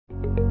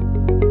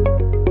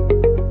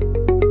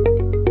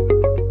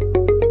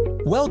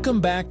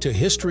Welcome back to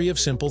History of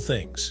Simple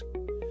Things.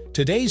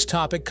 Today's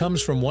topic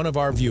comes from one of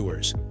our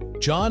viewers,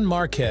 John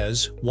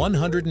Marquez,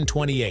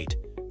 128.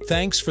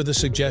 Thanks for the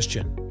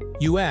suggestion.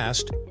 You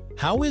asked,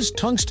 how is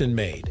tungsten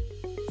made?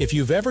 If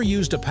you've ever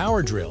used a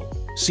power drill,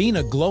 seen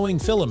a glowing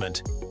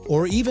filament,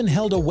 or even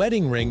held a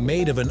wedding ring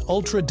made of an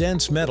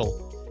ultra-dense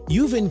metal,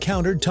 you've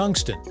encountered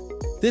tungsten.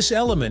 This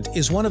element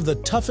is one of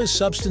the toughest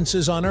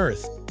substances on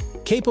Earth,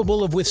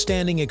 capable of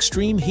withstanding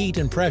extreme heat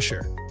and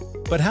pressure.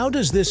 But how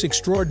does this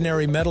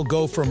extraordinary metal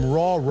go from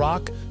raw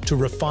rock to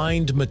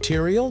refined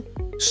material?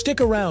 Stick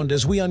around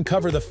as we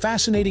uncover the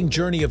fascinating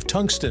journey of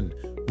tungsten,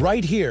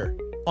 right here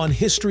on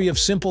History of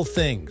Simple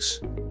Things.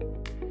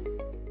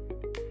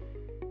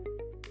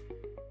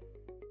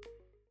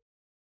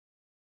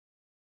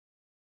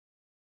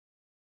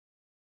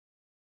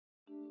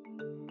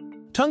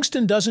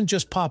 Tungsten doesn't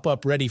just pop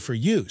up ready for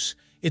use.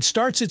 It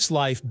starts its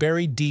life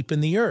buried deep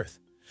in the earth.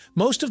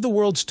 Most of the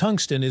world's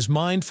tungsten is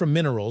mined from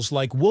minerals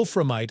like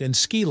wolframite and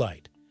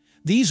scheelite.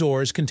 These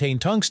ores contain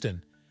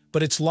tungsten,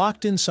 but it's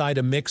locked inside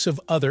a mix of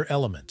other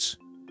elements.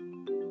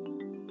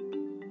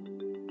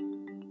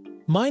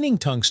 Mining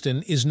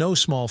tungsten is no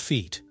small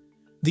feat.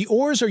 The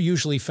ores are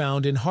usually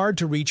found in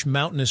hard-to-reach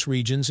mountainous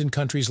regions in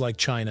countries like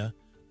China,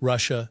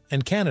 Russia,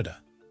 and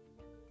Canada.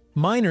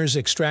 Miners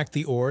extract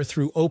the ore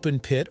through open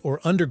pit or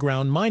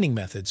underground mining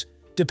methods,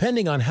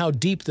 depending on how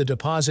deep the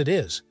deposit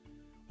is.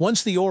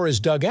 Once the ore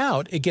is dug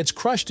out, it gets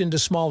crushed into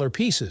smaller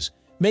pieces,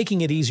 making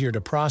it easier to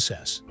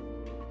process.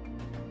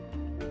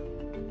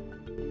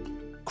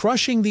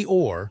 Crushing the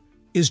ore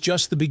is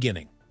just the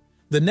beginning.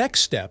 The next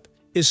step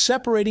is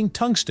separating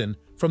tungsten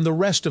from the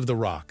rest of the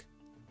rock.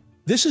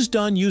 This is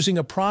done using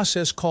a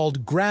process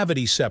called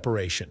gravity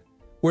separation,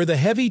 where the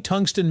heavy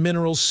tungsten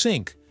minerals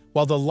sink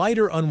while the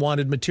lighter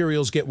unwanted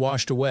materials get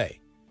washed away.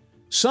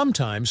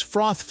 Sometimes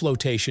froth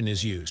flotation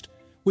is used,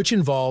 which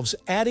involves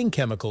adding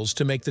chemicals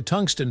to make the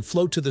tungsten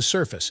float to the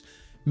surface,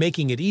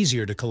 making it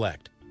easier to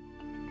collect.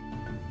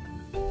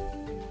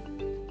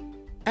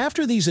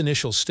 After these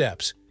initial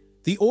steps,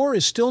 the ore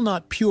is still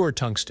not pure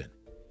tungsten.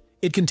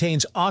 It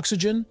contains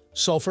oxygen,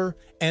 sulfur,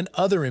 and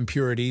other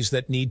impurities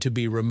that need to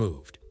be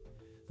removed.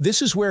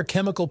 This is where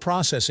chemical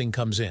processing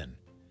comes in.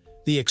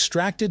 The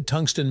extracted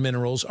tungsten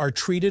minerals are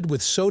treated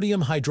with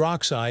sodium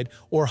hydroxide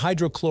or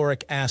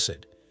hydrochloric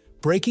acid,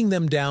 breaking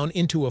them down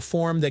into a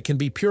form that can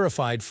be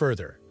purified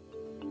further.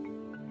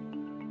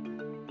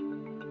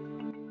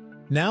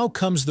 Now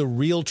comes the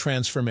real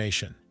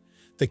transformation.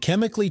 The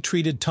chemically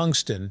treated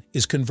tungsten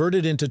is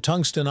converted into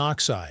tungsten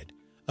oxide,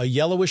 a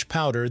yellowish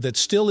powder that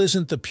still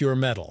isn't the pure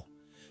metal.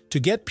 To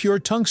get pure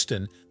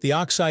tungsten, the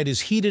oxide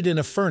is heated in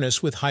a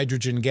furnace with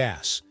hydrogen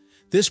gas.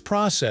 This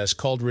process,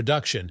 called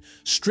reduction,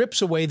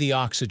 strips away the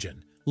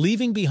oxygen,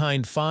 leaving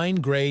behind fine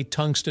gray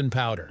tungsten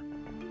powder.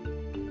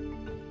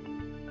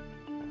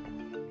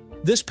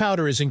 This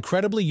powder is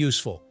incredibly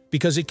useful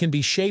because it can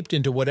be shaped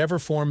into whatever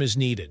form is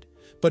needed.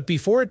 But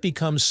before it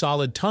becomes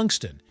solid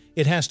tungsten,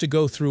 it has to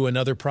go through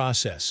another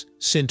process,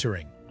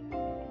 sintering.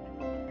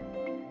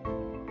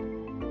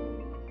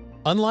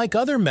 Unlike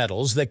other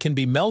metals that can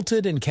be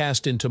melted and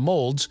cast into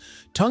molds,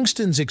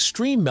 tungsten's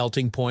extreme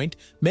melting point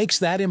makes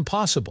that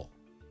impossible.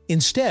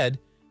 Instead,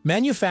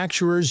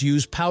 manufacturers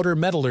use powder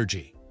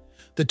metallurgy.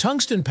 The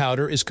tungsten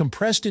powder is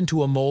compressed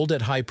into a mold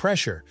at high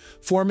pressure,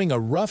 forming a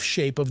rough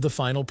shape of the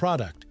final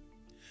product.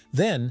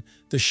 Then,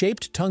 the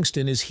shaped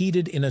tungsten is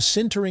heated in a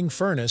sintering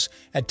furnace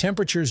at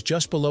temperatures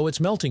just below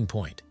its melting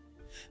point.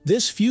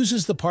 This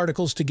fuses the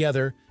particles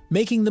together,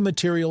 making the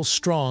material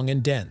strong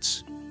and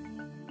dense.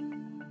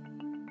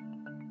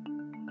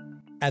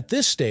 At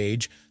this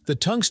stage, the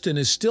tungsten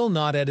is still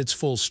not at its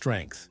full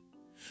strength.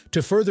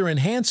 To further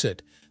enhance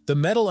it, the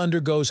metal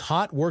undergoes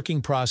hot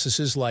working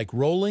processes like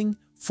rolling,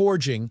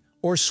 forging,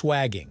 or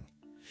swagging.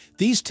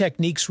 These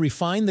techniques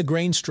refine the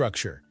grain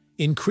structure,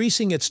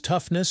 increasing its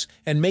toughness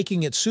and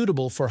making it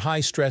suitable for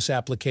high-stress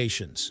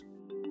applications.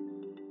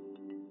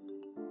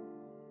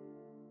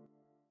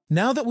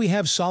 Now that we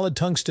have solid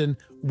tungsten,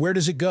 where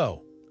does it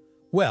go?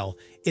 Well,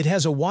 it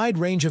has a wide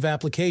range of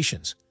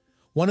applications.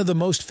 One of the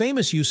most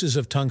famous uses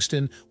of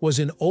tungsten was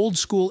in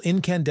old-school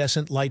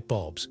incandescent light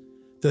bulbs.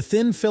 The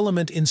thin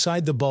filament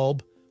inside the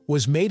bulb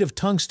was made of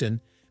tungsten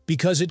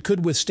because it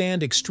could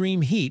withstand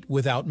extreme heat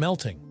without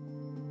melting.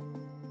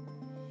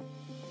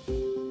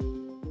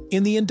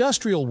 In the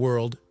industrial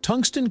world,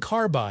 tungsten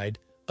carbide,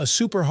 a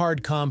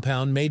super-hard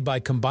compound made by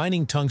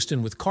combining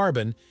tungsten with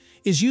carbon,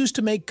 is used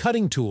to make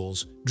cutting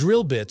tools,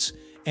 drill bits,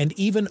 and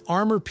even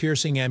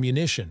armor-piercing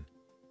ammunition.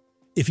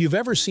 If you've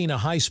ever seen a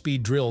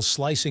high-speed drill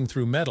slicing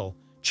through metal,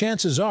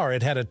 chances are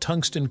it had a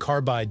tungsten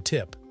carbide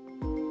tip.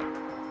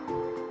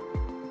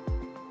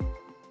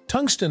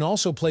 Tungsten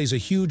also plays a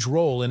huge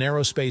role in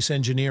aerospace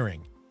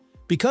engineering.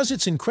 Because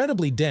it's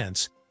incredibly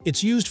dense,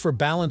 it's used for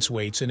balance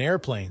weights in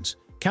airplanes,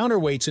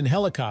 counterweights in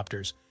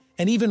helicopters,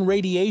 and even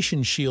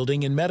radiation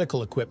shielding in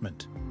medical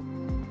equipment.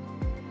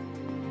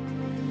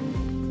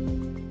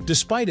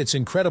 Despite its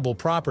incredible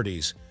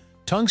properties,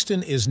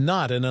 tungsten is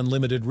not an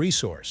unlimited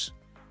resource.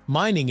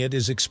 Mining it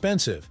is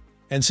expensive,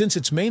 and since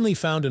it's mainly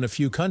found in a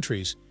few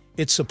countries,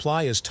 its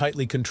supply is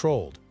tightly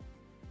controlled.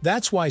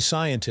 That's why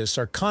scientists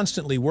are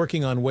constantly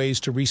working on ways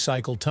to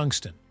recycle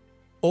tungsten.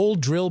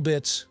 Old drill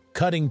bits,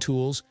 cutting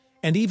tools,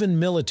 and even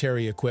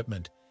military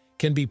equipment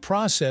can be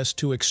processed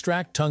to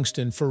extract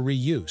tungsten for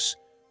reuse,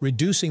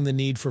 reducing the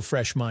need for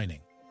fresh mining.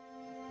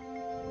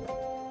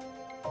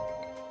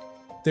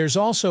 There's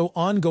also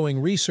ongoing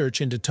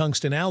research into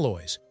tungsten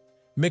alloys,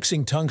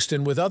 mixing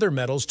tungsten with other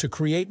metals to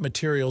create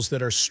materials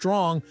that are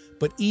strong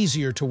but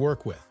easier to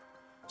work with.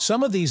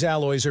 Some of these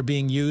alloys are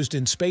being used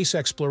in space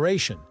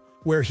exploration,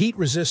 where heat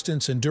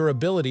resistance and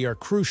durability are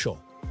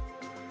crucial.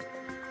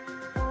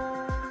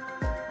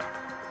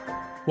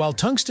 While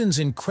tungsten's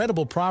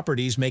incredible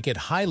properties make it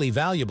highly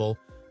valuable,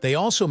 they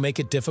also make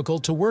it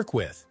difficult to work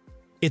with.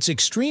 Its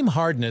extreme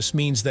hardness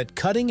means that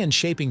cutting and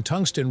shaping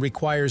tungsten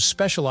requires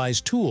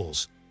specialized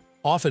tools,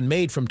 often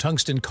made from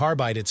tungsten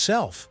carbide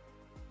itself.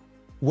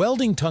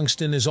 Welding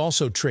tungsten is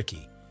also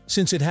tricky,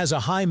 since it has a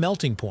high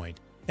melting point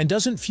and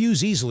doesn't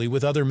fuse easily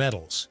with other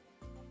metals.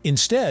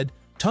 Instead,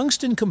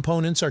 tungsten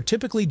components are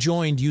typically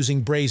joined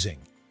using brazing,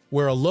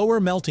 where a lower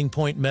melting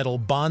point metal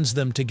bonds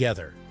them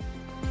together.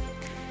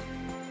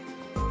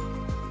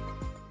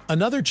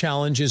 Another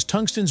challenge is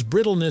tungsten's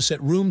brittleness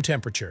at room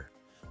temperature.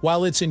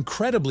 While it's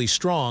incredibly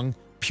strong,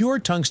 pure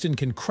tungsten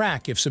can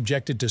crack if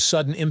subjected to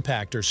sudden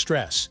impact or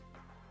stress.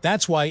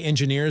 That's why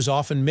engineers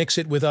often mix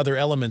it with other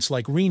elements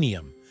like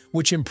rhenium,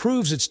 which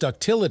improves its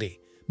ductility,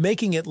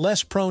 making it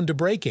less prone to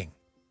breaking.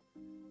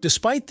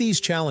 Despite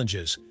these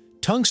challenges,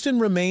 tungsten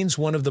remains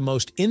one of the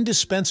most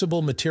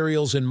indispensable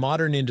materials in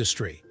modern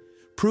industry,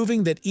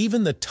 proving that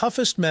even the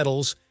toughest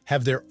metals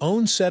have their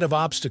own set of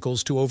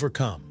obstacles to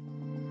overcome.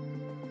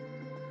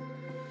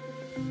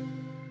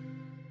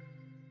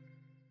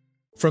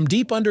 From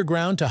deep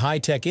underground to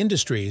high-tech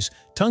industries,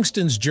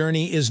 tungsten's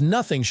journey is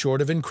nothing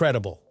short of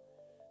incredible.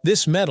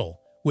 This metal,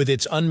 with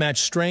its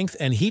unmatched strength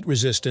and heat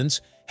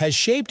resistance, has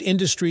shaped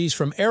industries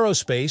from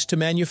aerospace to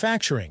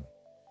manufacturing.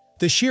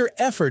 The sheer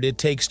effort it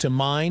takes to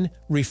mine,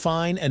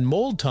 refine, and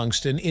mold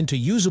tungsten into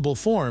usable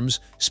forms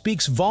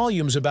speaks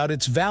volumes about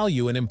its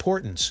value and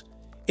importance.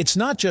 It's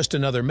not just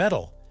another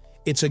metal,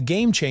 it's a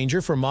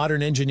game-changer for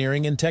modern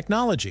engineering and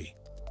technology.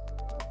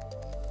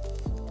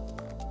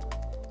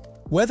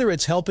 Whether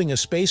it's helping a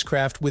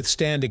spacecraft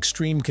withstand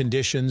extreme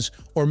conditions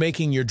or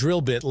making your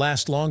drill bit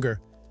last longer,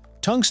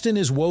 tungsten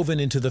is woven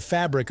into the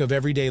fabric of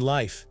everyday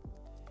life.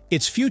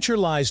 Its future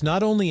lies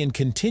not only in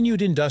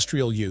continued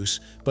industrial use,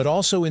 but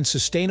also in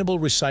sustainable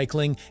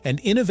recycling and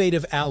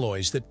innovative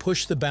alloys that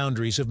push the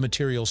boundaries of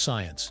material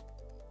science.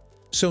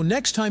 So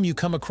next time you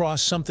come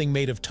across something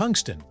made of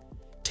tungsten,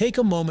 take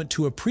a moment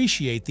to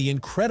appreciate the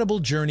incredible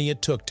journey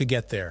it took to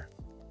get there.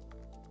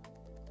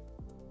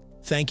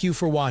 Thank you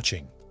for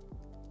watching.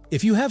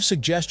 If you have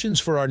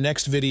suggestions for our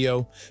next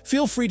video,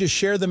 feel free to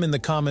share them in the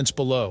comments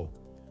below.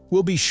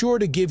 We'll be sure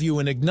to give you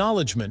an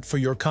acknowledgement for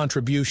your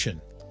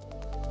contribution.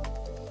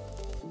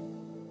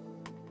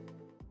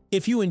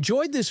 If you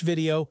enjoyed this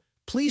video,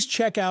 please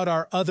check out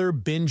our other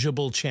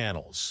bingeable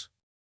channels.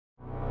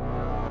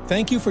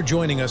 Thank you for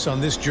joining us on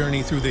this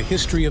journey through the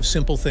history of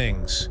simple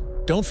things.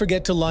 Don't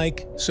forget to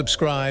like,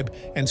 subscribe,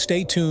 and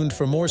stay tuned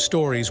for more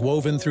stories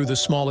woven through the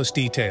smallest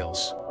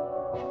details.